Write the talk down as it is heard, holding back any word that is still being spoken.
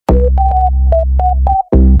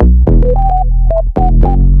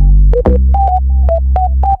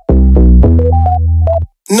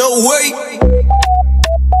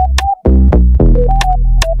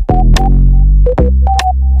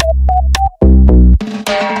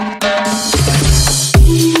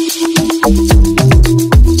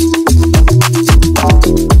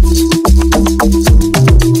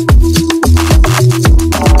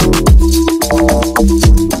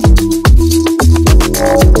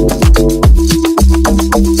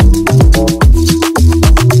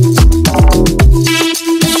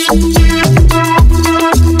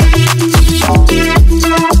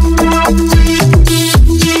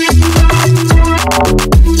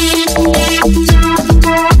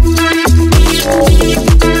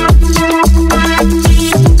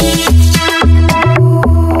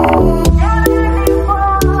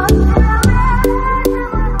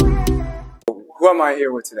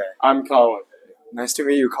here with today? I'm Colin. Nice to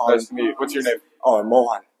meet you, Colin. Nice to meet you. What's your name? Oh,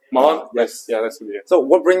 Mohan. Mohan? Yes. Yeah, nice to meet you. So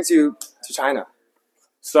what brings you to China?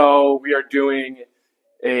 So we are doing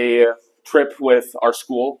a trip with our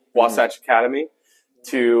school, Wasatch Academy,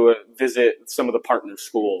 to visit some of the partner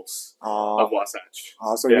schools of Wasatch.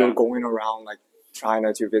 So you're going around like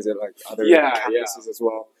China to visit like other campuses as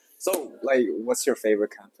well. So like, what's your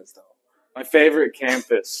favorite campus though? My favorite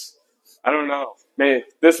campus? I don't know. Maybe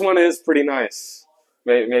this one is pretty nice.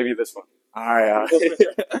 Maybe this one. All right.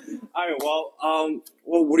 All right. Well,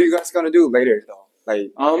 what are you guys gonna do later though?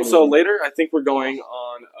 Like, so later I think we're going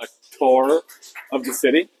on a tour of the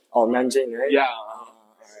city. Oh, Nanjing, right? Yeah.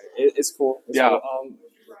 It's cool. It's yeah. Cool.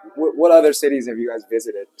 What other cities have you guys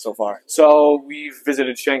visited so far? So we've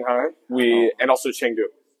visited Shanghai, and also Chengdu.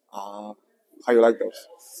 How you like those?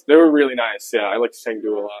 They were really nice. Yeah, I liked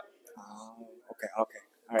Chengdu a lot. Okay.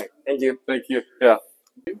 All right. Thank you. Thank you. Yeah.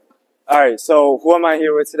 All right. So who am I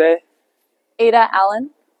here with today? Ada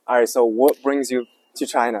Allen. All right. So what brings you to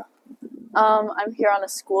China? I'm here on a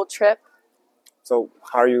school trip. So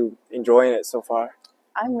how are you enjoying it so far?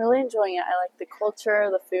 I'm really enjoying it. I like the culture,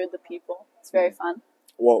 the food, the people. It's very fun.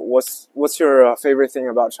 What's your favorite thing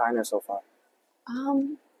about China so far?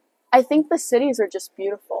 I think the cities are just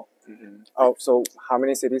beautiful. Oh, so how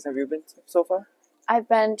many cities have you been to so far? I've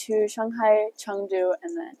been to Shanghai, Chengdu,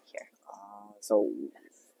 and then here. So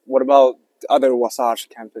what about other Wasatch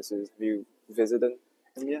campuses? Have you visited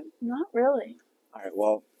them yet? Not really. All right,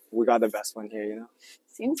 well, we got the best one here, you know?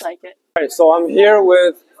 Seems like it. All right, so I'm here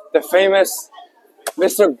with the famous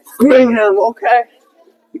Mr. Graham, okay?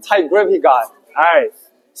 The tight grip he got. All right,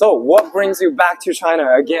 so what brings you back to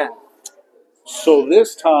China again? So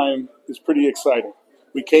this time is pretty exciting.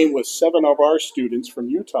 We came with 7 of our students from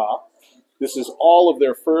Utah. This is all of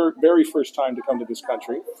their very first time to come to this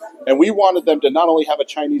country. And we wanted them to not only have a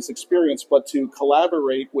Chinese experience, but to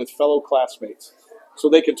collaborate with fellow classmates so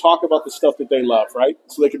they could talk about the stuff that they love, right?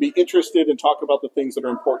 So they could be interested and talk about the things that are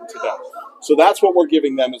important to them. So that's what we're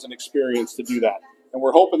giving them as an experience to do that. And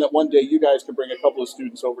we're hoping that one day you guys can bring a couple of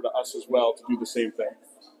students over to us as well to do the same thing.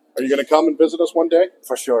 Are you going to come and visit us one day?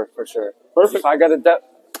 For sure. Perfect. If I get a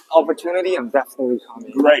opportunity, I'm definitely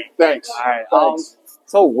coming. Great, thanks. All right. Thanks.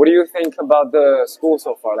 So what do you think about the school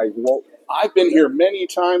so far? Like, I've been here many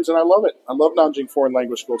times and I love it. I love Nanjing Foreign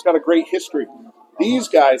Language School. It's got a great history. These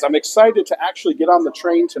guys, I'm excited to actually get on the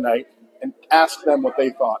train tonight and ask them what they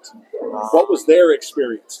thought. What was their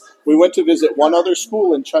experience? We went to visit one other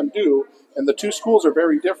school in Chengdu, and the two schools are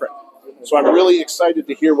very different. So I'm really excited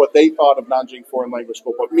to hear what they thought of Nanjing Foreign Language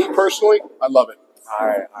School. But me personally, I love it. All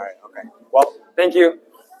right, okay. Well, thank you.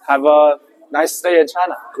 Have a nice stay in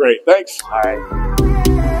China. Great, thanks. All right.